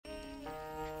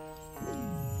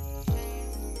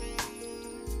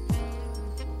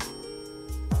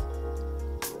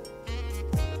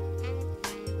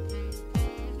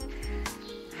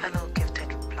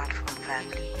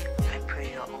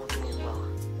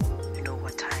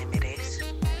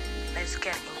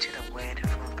get into the word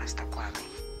from Pastor Kwame.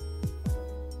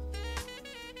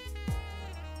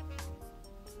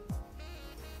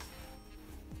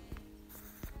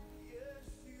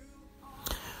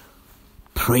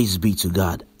 Praise be to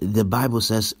God. The Bible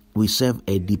says we serve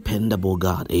a dependable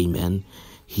God. Amen.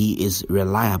 He is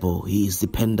reliable. He is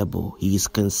dependable. He is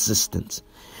consistent.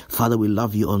 Father, we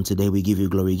love you on today. We give you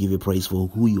glory, give you praise for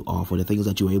who you are, for the things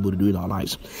that you're able to do in our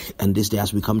lives. And this day,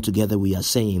 as we come together, we are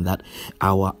saying that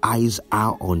our eyes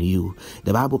are on you.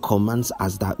 The Bible commands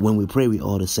us that when we pray, we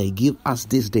ought to say, give us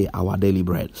this day our daily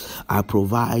bread. I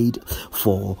provide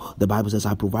for, the Bible says,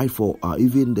 I provide for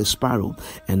even the sparrow,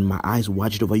 and my eyes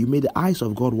watched over you. May the eyes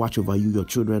of God watch over you, your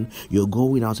children. You're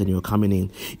going out and you're coming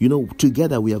in. You know,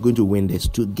 together we are going to win this.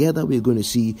 Together we're going to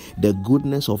see the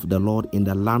goodness of the Lord in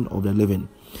the land of the living.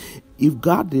 If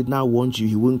God did not want you,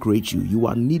 he wouldn't create you. You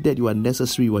are needed, you are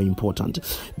necessary, you are important.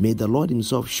 May the Lord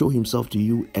himself show himself to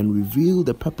you and reveal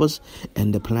the purpose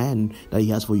and the plan that he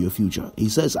has for your future. He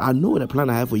says, I know the plan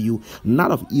I have for you,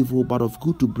 not of evil, but of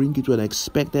good, to bring you to an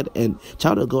expected end.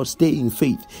 Child of God, stay in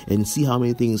faith and see how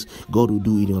many things God will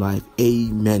do in your life.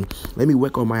 Amen. Let me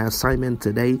work on my assignment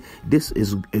today. This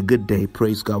is a good day.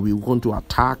 Praise God. We want to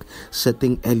attack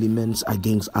certain elements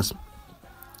against us.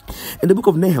 In the book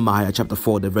of Nehemiah, chapter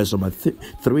 4, the verse number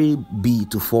 3b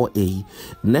to 4a,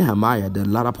 Nehemiah, the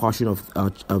latter portion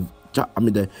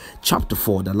the chapter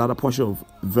 4, the latter portion of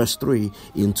verse 3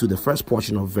 into the first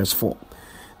portion of verse 4.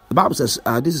 The Bible says,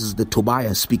 this is the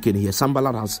Tobiah speaking here.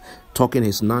 Sanballat has spoken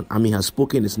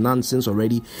his nonsense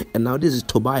already, and now this is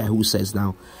Tobiah who says,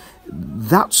 now,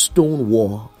 that stone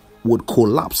wall would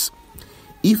collapse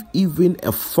if even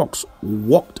a fox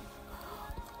walked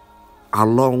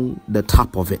along the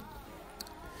top of it.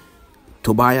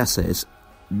 Tobiah says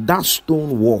that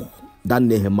stone wall that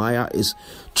Nehemiah is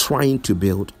trying to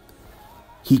build,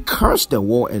 he cursed the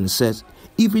wall and says,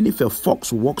 even if a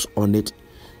fox walks on it,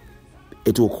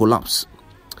 it will collapse.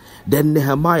 Then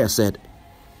Nehemiah said,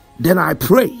 then I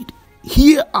prayed,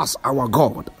 hear us, our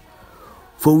God,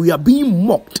 for we are being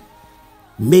mocked.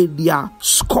 May their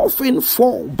scoffing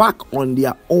fall back on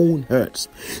their own heads.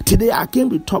 Today I came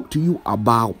to talk to you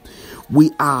about we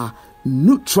are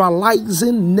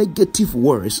neutralizing negative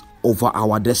words over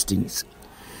our destinies.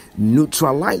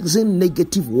 Neutralizing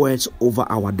negative words over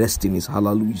our destinies.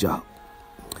 Hallelujah.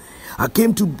 I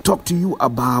came to talk to you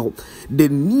about the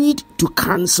need to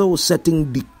cancel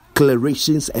certain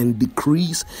declarations and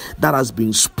decrees that has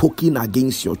been spoken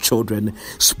against your children,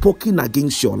 spoken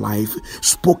against your life,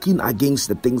 spoken against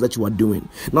the things that you are doing.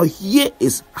 Now, here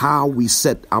is how we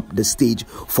set up the stage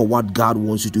for what God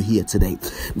wants you to hear today.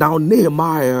 Now,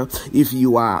 Nehemiah, if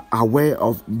you are aware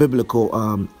of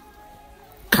biblical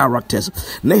characters,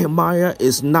 Nehemiah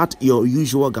is not your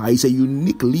usual guy. He's a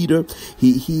unique leader.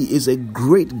 He is a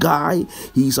great guy.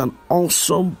 He's an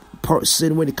awesome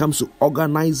person when it comes to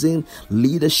organizing,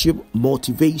 leadership,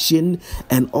 motivation,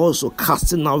 and also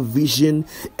casting out vision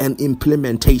and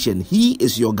implementation. He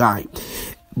is your guy.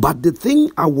 But the thing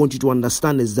I want you to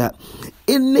understand is that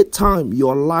anytime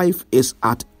your life is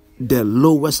at the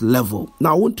lowest level,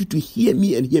 now I want you to hear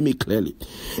me and hear me clearly.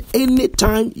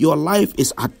 Anytime your life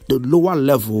is at the lower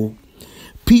level,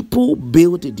 people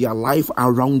build their life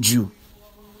around you.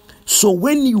 So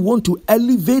when you want to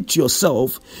elevate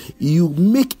yourself, you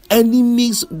make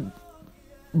enemies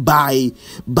by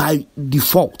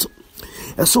default.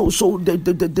 So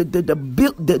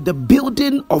the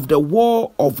building of the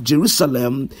wall of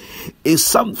Jerusalem is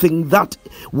something that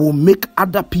will make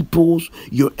other people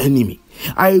your enemy.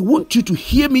 I want you to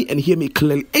hear me and hear me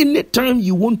clearly. Anytime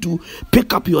you want to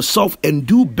pick up yourself and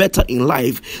do better in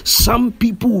life, some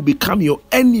people will become your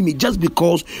enemy just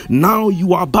because now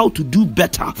you are about to do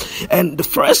better. And the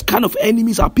first kind of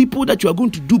enemies are people that you are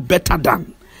going to do better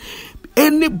than.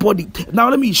 Anybody. Now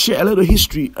let me share a little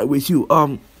history with you.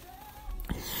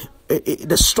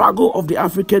 The struggle of the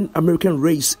African American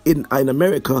race in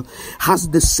America has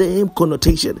the same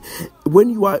connotation. When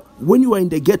you are in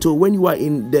the ghetto, when you are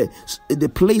in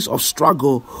the place of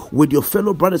struggle with your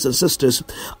fellow brothers and sisters,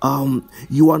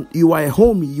 you are a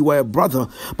homie, you are a brother.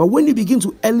 But when you begin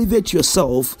to elevate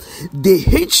yourself, they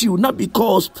hate you not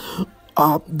because you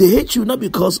are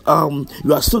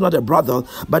still not a brother,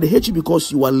 but they hate you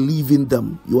because you are leaving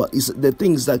them. It's the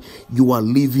things that you are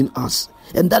leaving us.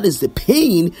 And that is the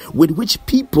pain with which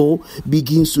people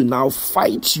begins to now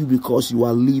fight you because you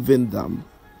are leaving them.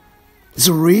 It's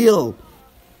real.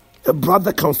 A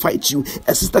brother can fight you,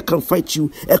 a sister can fight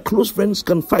you, a close friend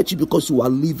can fight you because you are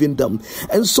leaving them.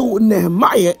 And so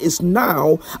Nehemiah is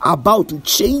now about to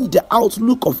change the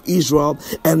outlook of Israel,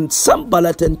 and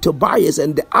Sanballat and Tobias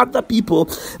and the other people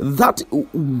that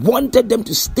wanted them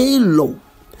to stay low,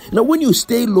 Now, when you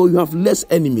stay low, you have less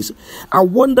enemies. I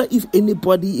wonder if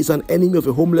anybody is an enemy of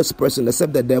a homeless person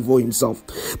except the devil himself.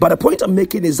 But the point I'm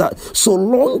making is that so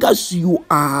long as you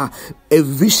are a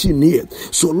visionary,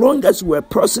 so long as you're a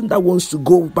person that wants to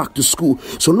go back to school,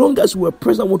 so long as you're a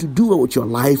person that wants to do well with your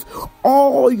life,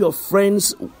 all your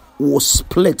friends will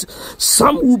split.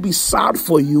 Some will be sad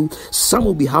for you, some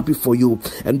will be happy for you.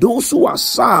 And those who are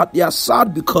sad, they are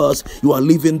sad because you are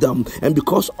leaving them, and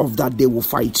because of that they will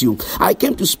fight you. I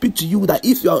came to speak to you that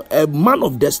if you are a man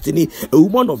of destiny, a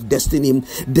woman of destiny,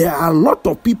 there are a lot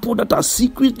of people that are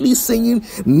secretly saying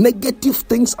negative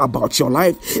things about your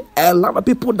life. A lot of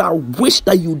people that wish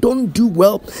that you don't do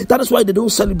well. That is why they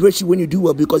don't celebrate you when you do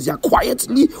well, because they are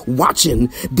quietly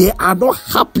watching. They are not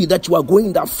happy that you are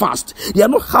going that fast. They are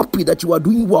not happy that you are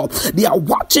doing well. They are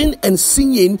watching and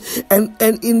seeing, and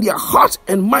in their heart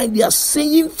and mind they are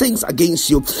saying things against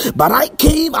you. But I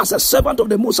came as a servant of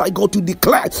the Most High God to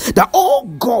declare that, oh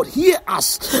God, hear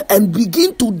us and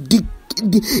begin to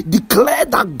declare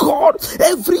that, God,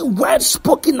 every word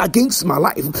spoken against my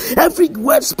life, every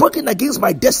word spoken against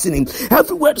my destiny,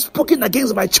 every word spoken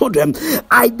against my children,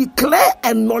 I declare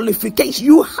a nullification.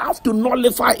 You have to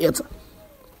nullify it.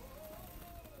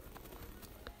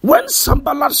 When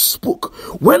Sanballat spoke,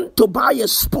 when Tobiah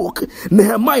spoke,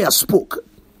 Nehemiah spoke.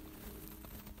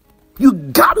 You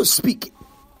got to speak.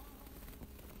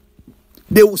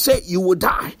 They will say, you will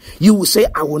die. You will say,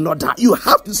 I will not die. You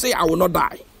have to say, I will not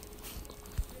die.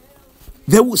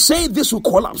 They will say this will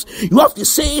collapse. You have to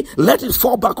say, let it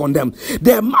fall back on them.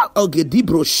 There must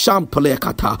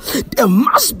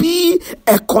be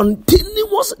a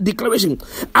continuous declaration.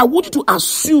 I want you to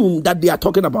assume that they are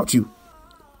talking about you.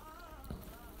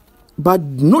 But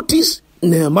notice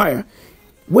Nehemiah,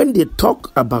 when they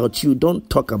talk about you, don't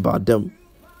talk about them.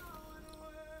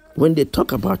 When they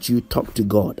talk about you, talk to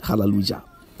God. Hallelujah.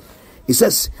 He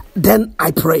says, then I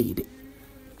prayed,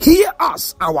 hear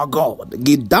us, our God,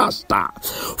 Gidasta,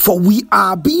 for we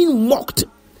are being mocked.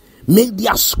 May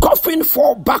their scoffing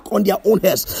fall back on their own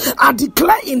heads. I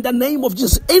declare in the name of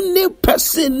Jesus, any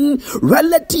person,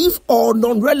 relative or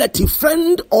non-relative,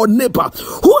 friend or neighbor,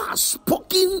 who has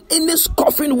spoken any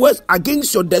scoffing words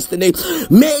against your destiny,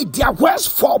 may their words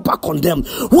fall back on them.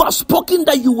 Who has spoken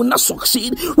that you will not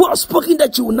succeed, who has spoken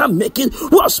that you will not make it,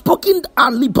 who has spoken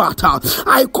alibata.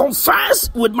 I confess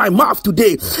with my mouth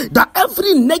today that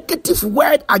every negative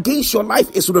word against your life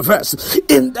is reversed.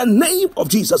 In the name of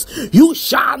Jesus, you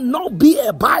shall not be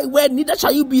a byword, neither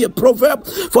shall you be a proverb,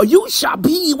 for you shall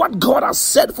be what God has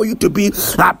said for you to be.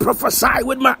 I prophesy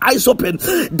with my eyes open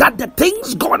that the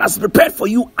things God has prepared for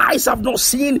you, eyes have not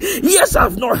seen, ears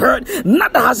have not heard,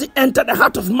 neither has it entered the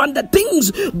heart of man, the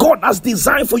things God has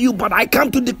designed for you. But I come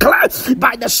to declare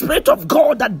by the Spirit of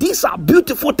God that these are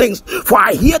beautiful things. For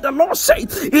I hear the Lord say,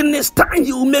 in this time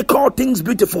you will make all things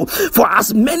beautiful. For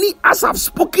as many as have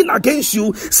spoken against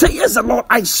you, says the Lord,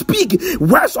 I speak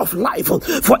words of life.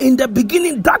 For in the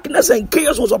beginning, darkness and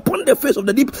chaos was upon the face of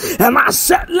the deep, and I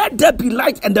said, let there be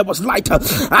light, and there was light.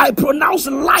 I pronounce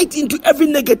light into every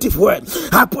negative word.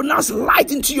 I pronounce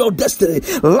light into your destiny,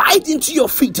 light into your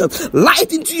feet,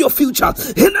 light into your future.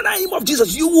 In the name of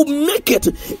Jesus, you will make it.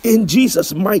 In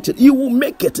Jesus' mighty, you will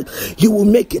make it. You will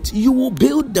make it. You will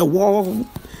build the wall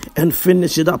and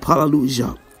finish it up.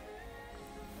 Hallelujah.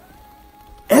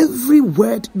 Every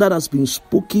word that has been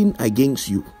spoken against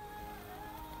you,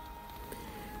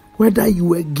 whether you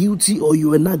were guilty or you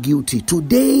were not guilty,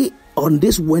 today on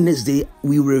this Wednesday,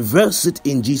 we reverse it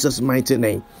in Jesus' mighty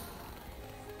name.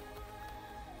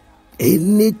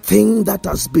 Anything that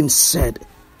has been said,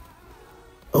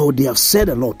 oh, they have said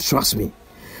a lot, trust me.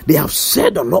 They have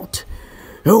said a lot.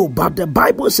 Oh, but the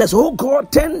Bible says, oh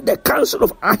God, turn the counsel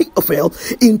of Ahithophel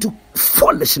into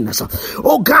foolishness.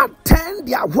 Oh God, turn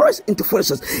their words into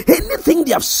foolishness. Anything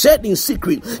they have said in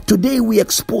secret, today we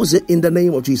expose it in the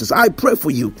name of Jesus. I pray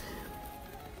for you.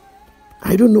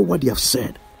 I don't know what they have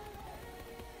said.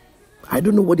 I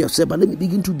don't know what they have said, but let me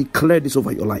begin to declare this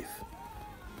over your life.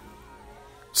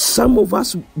 Some of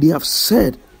us, they have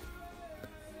said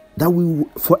that we will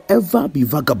forever be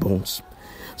vagabonds.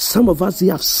 Some of us, they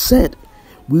have said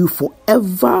we will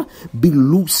forever be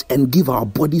loose and give our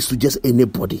bodies to just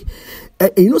anybody.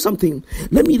 You know something?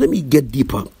 Let me get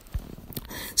deeper.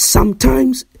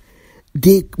 Sometimes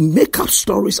they make up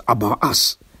stories about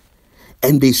us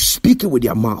and they speak it with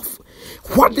their mouth.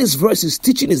 What this verse is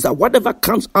teaching is that whatever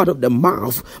comes out of the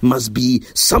mouth must be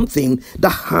something that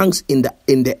hangs in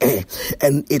the air,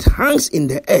 and it hangs in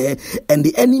the air, and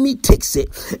the enemy takes it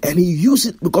and he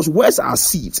uses it, because words are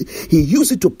seeds. He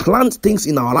uses it to plant things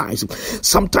in our lives.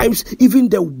 Sometimes even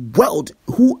the world,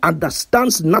 who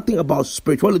understands nothing about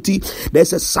spirituality,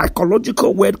 there's a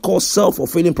psychological word called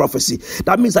self-fulfilling prophecy.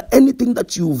 That means that anything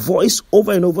that you voice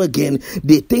over and over again,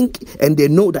 they think and they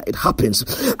know that it happens.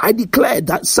 I declare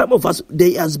that some of us,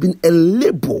 there has been a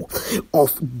label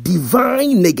of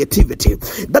divine negativity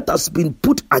that has been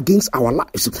put against our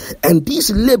lives, and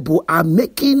these labels are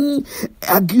making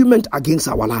argument against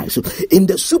our lives. In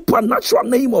the supernatural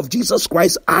name of Jesus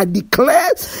Christ, I declare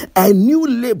a new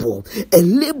label, a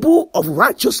label of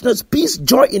righteousness, peace,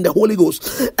 joy in the Holy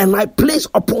Ghost, and I place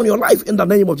upon your life in the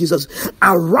name of Jesus.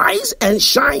 Arise and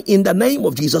shine in the name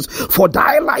of Jesus, for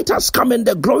thy light has come, and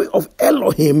the glory of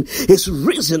Elohim is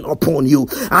risen upon you.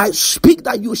 I speak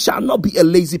that you shall not be a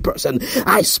lazy person.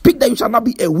 I speak that you shall not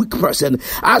be a weak person.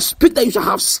 I speak that you shall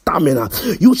have stamina.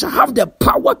 You shall have the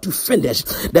power to finish.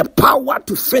 The power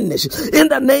to finish. In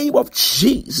the name of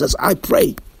Jesus, I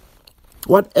pray.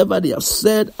 Whatever they have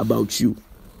said about you,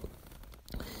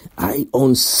 I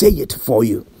unsay it for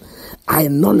you. I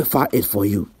nullify it for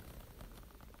you.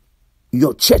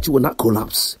 Your church will not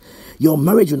collapse. Your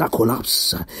marriage will not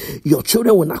collapse. Your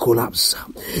children will not collapse.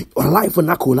 Your life will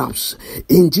not collapse.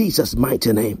 In Jesus'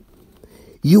 mighty name.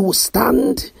 You will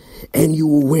stand and you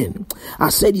will win. I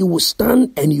said you will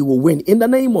stand and you will win. In the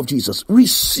name of Jesus,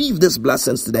 receive these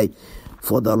blessings today,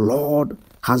 for the Lord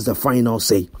has the final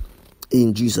say.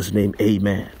 In Jesus' name,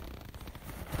 amen.